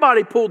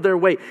everybody pulled their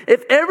weight,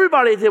 if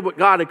everybody did what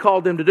God had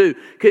called them to do?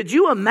 Could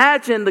you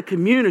imagine the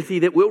community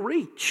that we'll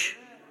reach?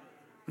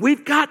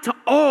 We've got to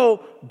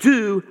all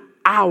do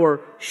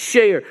our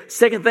share.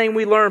 Second thing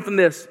we learn from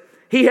this,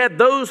 he had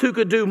those who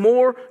could do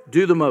more,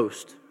 do the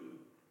most.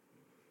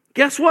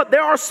 Guess what?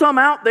 There are some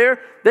out there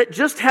that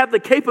just have the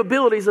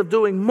capabilities of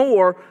doing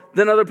more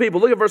than other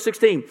people. Look at verse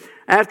 16.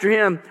 After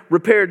him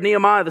repaired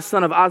Nehemiah, the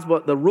son of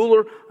Azbuk, the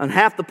ruler, and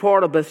half the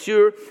part of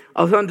Bethshur,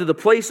 unto the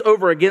place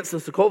over against the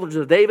sepulchres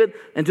of David,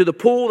 and to the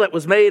pool that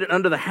was made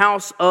under the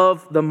house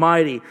of the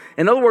mighty.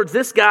 In other words,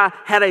 this guy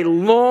had a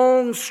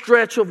long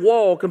stretch of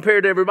wall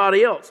compared to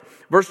everybody else.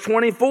 Verse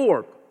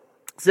 24.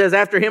 It says,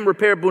 after him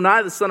repaired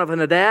Bunai, the son of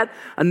Henadad,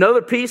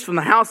 another piece from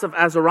the house of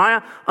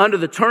Azariah, under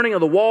the turning of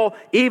the wall,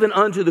 even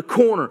unto the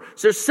corner.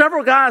 So there's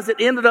several guys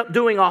that ended up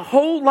doing a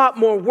whole lot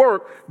more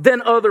work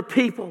than other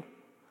people.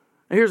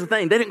 And here's the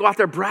thing, they didn't go out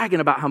there bragging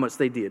about how much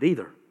they did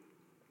either.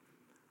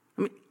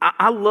 I mean,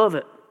 I love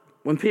it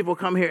when people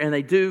come here and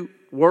they do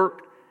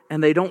work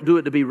and they don't do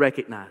it to be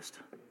recognized.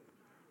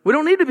 We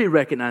don't need to be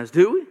recognized,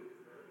 do we?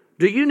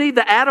 Do you need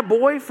the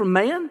attaboy from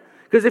man?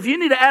 Because if you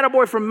need an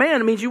attaboy from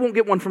man, it means you won't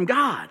get one from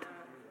God.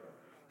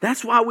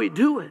 That's why we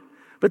do it.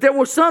 But there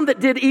were some that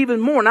did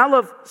even more. And I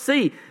love,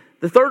 the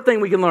third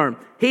thing we can learn.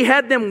 He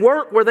had them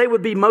work where they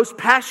would be most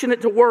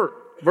passionate to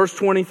work. Verse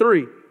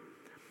 23.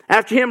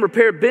 After him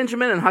repaired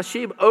Benjamin and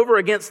Hashib over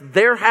against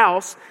their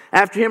house.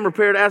 After him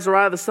repaired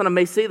Azariah, the son of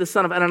Maaseh, the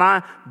son of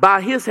Ananiah,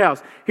 by his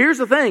house. Here's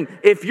the thing.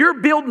 If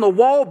you're building a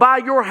wall by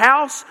your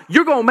house,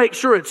 you're going to make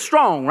sure it's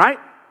strong, right?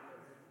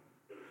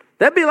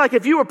 That'd be like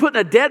if you were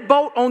putting a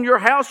deadbolt on your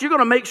house, you're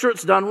going to make sure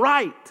it's done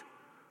right.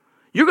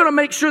 You're going to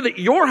make sure that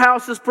your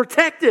house is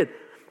protected.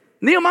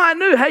 Nehemiah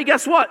knew, hey,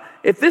 guess what?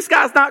 If this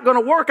guy's not going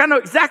to work, I know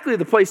exactly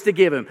the place to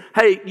give him.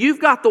 Hey,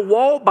 you've got the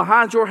wall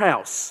behind your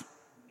house.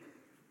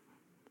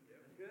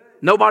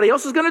 Nobody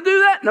else is going to do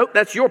that? Nope,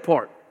 that's your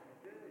part.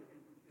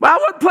 Well, I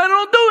wasn't planning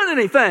on doing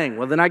anything.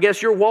 Well, then I guess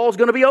your wall's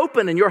going to be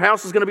open and your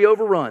house is going to be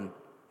overrun.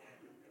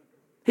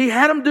 He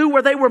had them do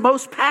where they were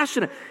most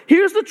passionate.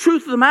 Here's the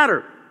truth of the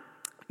matter.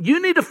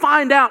 You need to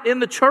find out in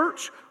the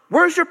church,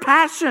 where's your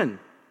passion?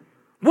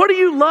 What do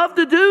you love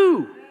to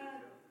do?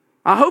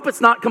 I hope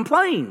it's not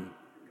complain.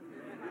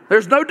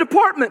 There's no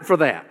department for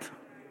that.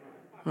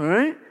 All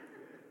right?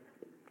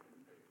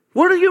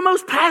 What are you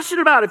most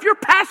passionate about? If you're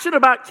passionate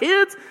about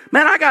kids,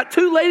 man, I got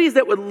 2 ladies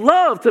that would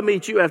love to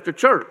meet you after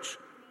church.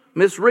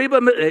 Miss Reba,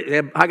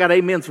 I got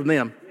amens from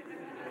them.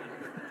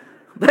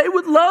 They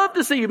would love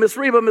to see you, Miss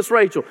Reba, Miss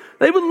Rachel.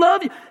 They would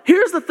love you.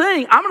 Here's the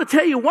thing. I'm going to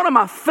tell you one of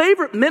my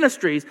favorite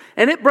ministries,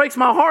 and it breaks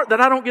my heart that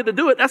I don't get to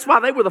do it. That's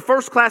why they were the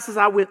first classes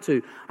I went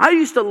to. I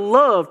used to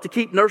love to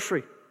keep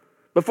nursery.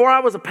 Before I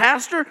was a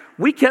pastor,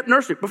 we kept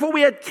nursery. Before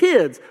we had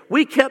kids,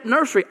 we kept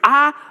nursery.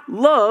 I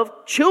love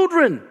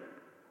children.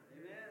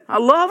 I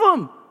love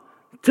them.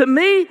 To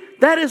me,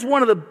 that is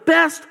one of the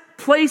best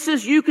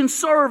places you can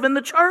serve in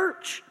the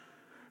church.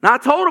 Now, I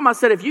told them, I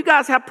said, if you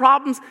guys have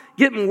problems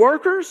getting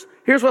workers,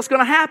 here's what's going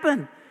to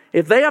happen.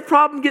 If they have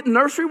problems getting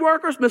nursery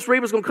workers, Miss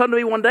Reba's going to come to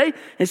me one day,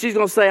 and she's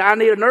going to say, I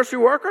need a nursery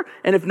worker,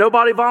 and if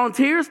nobody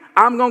volunteers,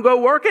 I'm going to go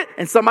work it,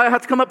 and somebody will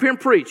have to come up here and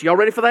preach. Y'all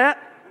ready for that?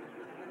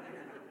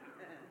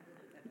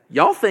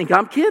 Y'all think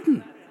I'm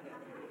kidding.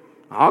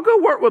 I'll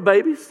go work with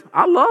babies.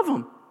 I love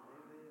them.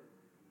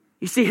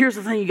 You see, here's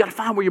the thing. You got to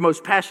find where you're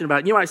most passionate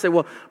about. You might say,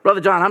 well,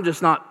 Brother John, I'm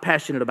just not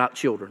passionate about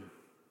children.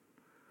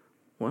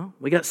 Well,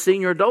 we got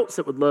senior adults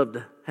that would love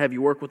to have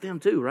you work with them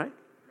too, right?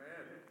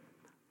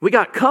 We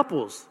got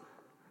couples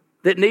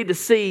that need to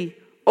see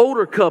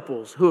older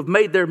couples who have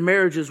made their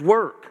marriages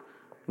work.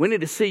 We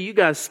need to see you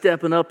guys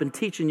stepping up and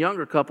teaching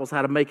younger couples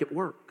how to make it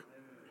work.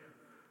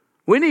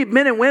 We need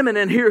men and women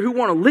in here who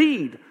want to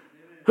lead,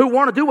 who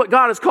want to do what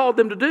God has called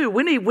them to do.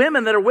 We need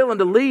women that are willing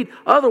to lead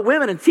other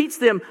women and teach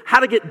them how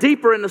to get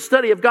deeper in the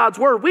study of God's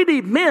Word. We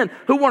need men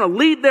who want to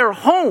lead their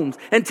homes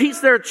and teach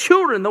their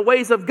children the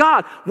ways of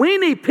God. We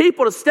need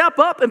people to step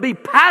up and be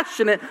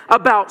passionate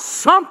about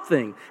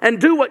something and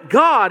do what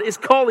God is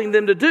calling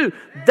them to do.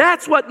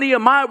 That's what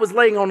Nehemiah was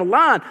laying on the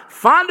line.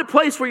 Find a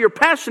place where you're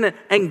passionate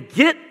and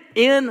get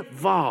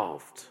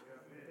involved.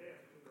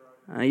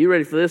 Are you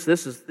ready for this?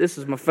 This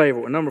is my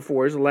favorite one. Number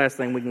 4. Here's the last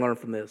thing we can learn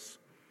from this.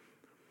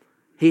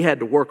 He had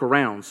to work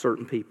around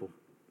certain people.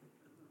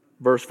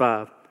 Verse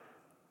 5.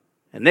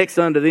 And next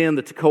unto them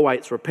the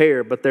Tekoites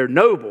repaired, but their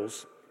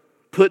nobles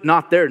put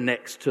not their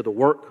necks to the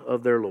work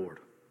of their Lord.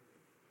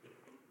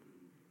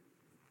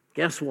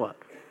 Guess what?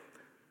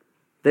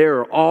 There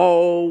are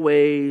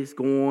always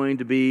going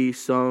to be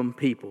some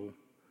people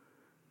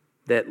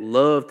that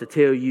love to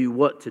tell you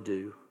what to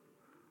do,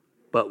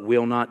 but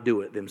will not do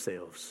it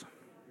themselves.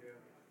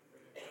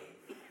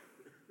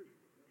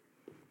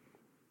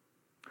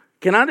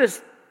 Can I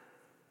just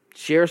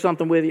share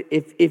something with you?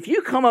 If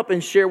you come up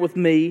and share with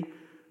me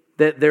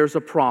that there's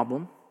a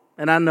problem,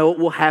 and I know it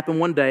will happen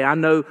one day. I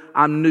know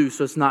I'm new,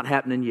 so it's not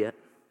happening yet.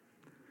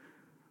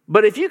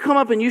 But if you come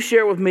up and you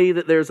share with me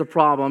that there's a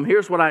problem,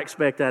 here's what I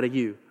expect out of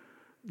you.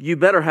 You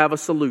better have a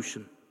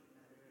solution.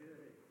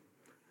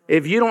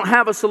 If you don't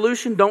have a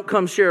solution, don't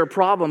come share a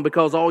problem,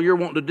 because all you're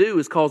wanting to do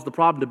is cause the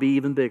problem to be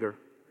even bigger.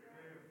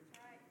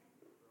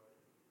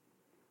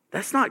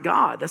 That's not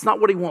God. That's not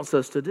what He wants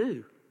us to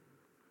do.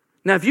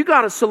 Now, if you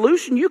got a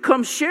solution, you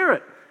come share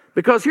it.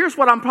 Because here's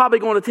what I'm probably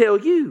going to tell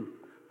you.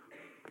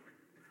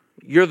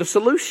 You're the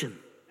solution.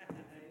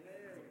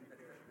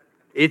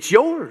 It's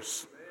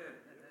yours.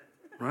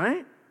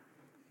 Right?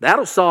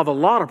 That'll solve a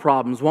lot of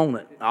problems, won't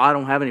it? Oh, I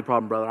don't have any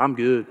problem, brother. I'm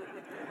good.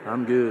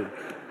 I'm good.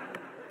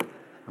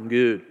 I'm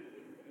good.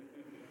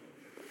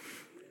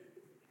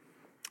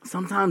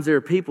 Sometimes there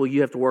are people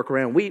you have to work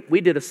around.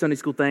 We did a Sunday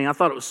school thing. I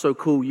thought it was so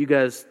cool. You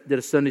guys did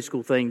a Sunday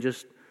school thing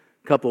just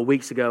a couple of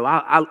weeks ago.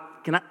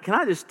 Can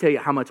I just tell you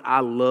how much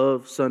I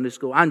love Sunday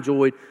school? I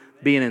enjoyed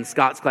being in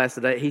Scott's class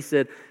today. He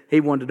said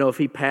he wanted to know if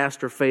he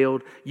passed or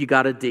failed. You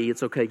got a D.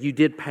 It's okay. You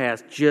did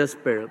pass,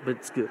 just barely, but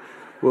it's good.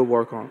 We'll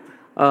work on it.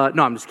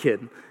 No, I'm just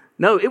kidding.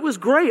 No, it was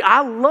great.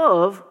 I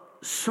love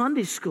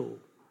Sunday school.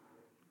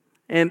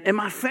 And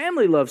my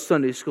family loves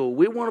Sunday school.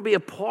 We want to be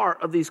a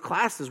part of these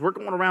classes. We're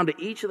going around to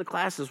each of the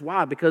classes.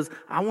 Why? Because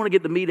I want to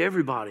get to meet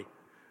everybody.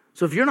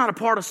 So if you're not a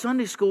part of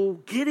Sunday school,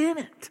 get in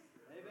it.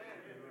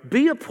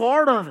 Be a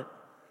part of it.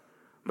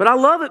 But I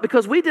love it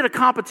because we did a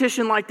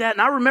competition like that.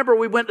 And I remember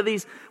we went to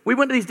these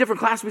different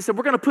classes. We said,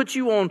 we're going to put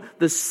you on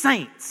the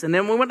saints. And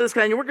then we went to this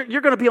class, and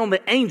you're going to be on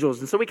the angels.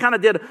 And so we kind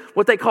of did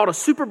what they called a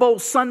Super Bowl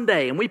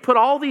Sunday. And we put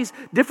all these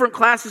different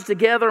classes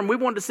together. And we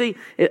wanted to see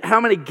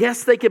how many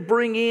guests they could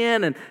bring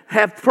in and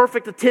have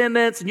perfect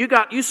attendance. And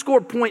you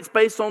scored points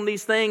based on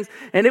these things.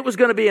 And it was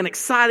going to be an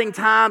exciting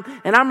time.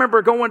 And I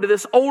remember going to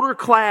this older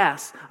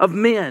class of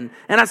men.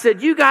 And I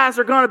said, you guys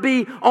are going to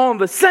be on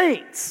the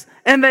saints.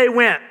 And they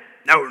went,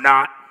 no, we're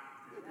not.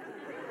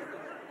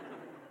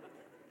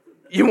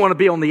 You want to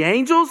be on the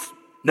angels?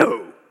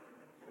 No.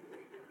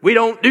 We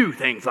don't do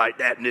things like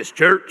that in this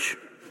church.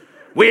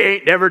 We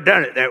ain't never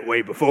done it that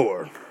way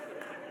before.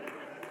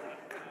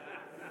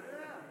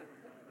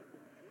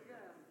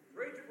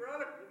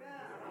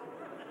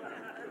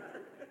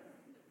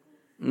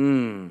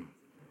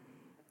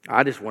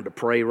 I just wanted to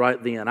pray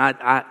right then.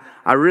 I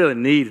really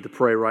needed to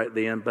pray right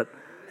then, but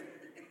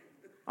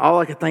all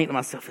I could think to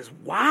myself is,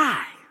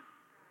 why?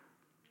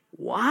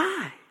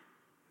 Why?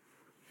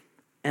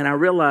 And I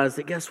realized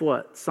that, guess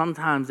what?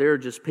 Sometimes they're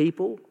just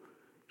people,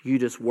 you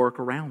just work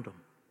around them.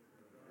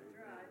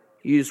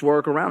 You just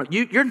work around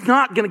it. You're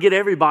not going to get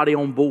everybody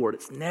on board.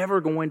 It's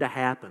never going to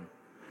happen.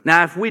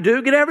 Now, if we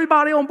do get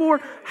everybody on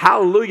board,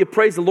 hallelujah,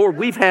 praise the Lord,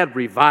 we've had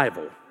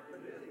revival.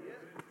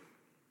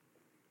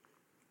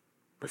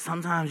 But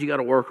sometimes you got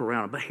to work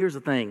around it. But here's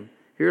the thing.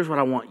 Here's what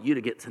I want you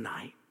to get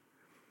tonight.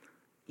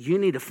 You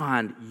need to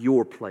find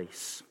your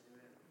place.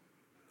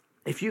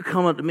 If you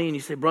come up to me and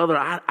you say, brother,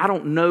 I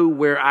don't know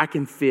where I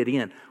can fit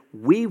in,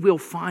 we will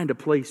find a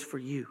place for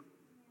you.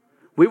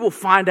 We will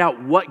find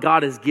out what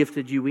God has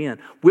gifted you in.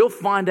 We'll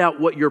find out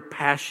what you're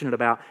passionate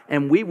about,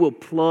 and we will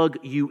plug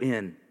you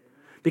in.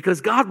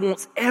 Because God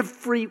wants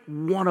every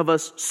one of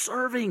us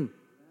serving.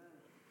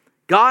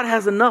 God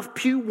has enough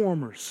pew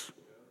warmers.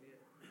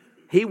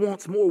 He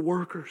wants more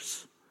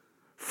workers.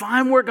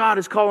 Find where God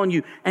is calling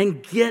you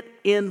and get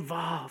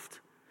involved.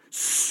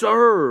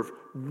 Serve,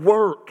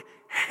 work,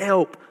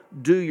 help,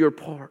 do your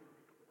part.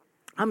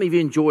 How many of you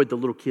enjoyed the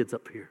little kids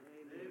up here?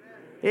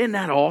 Isn't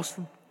that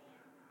awesome?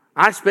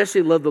 I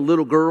especially love the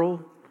little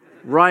girl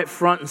right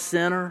front and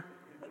center.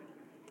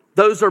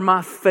 Those are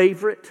my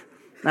favorite.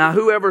 Now,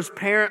 whoever's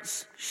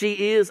parents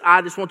she is,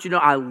 I just want you to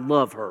know I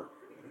love her.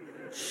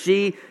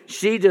 She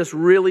just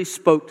really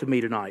spoke to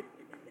me tonight.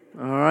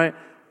 All right?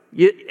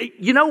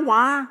 You know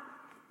why?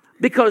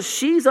 Because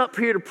she's up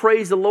here to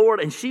praise the Lord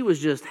and she was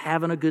just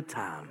having a good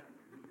time.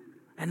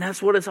 And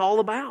that's what it's all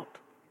about.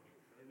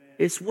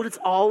 It's what it's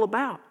all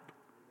about.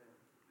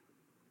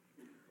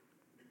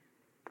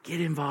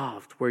 Get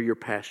involved where you're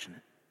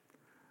passionate.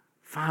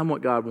 Find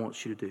what God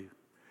wants you to do.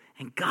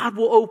 And God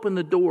will open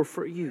the door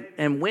for you.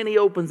 And when He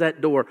opens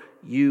that door,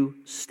 you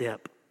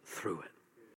step through it.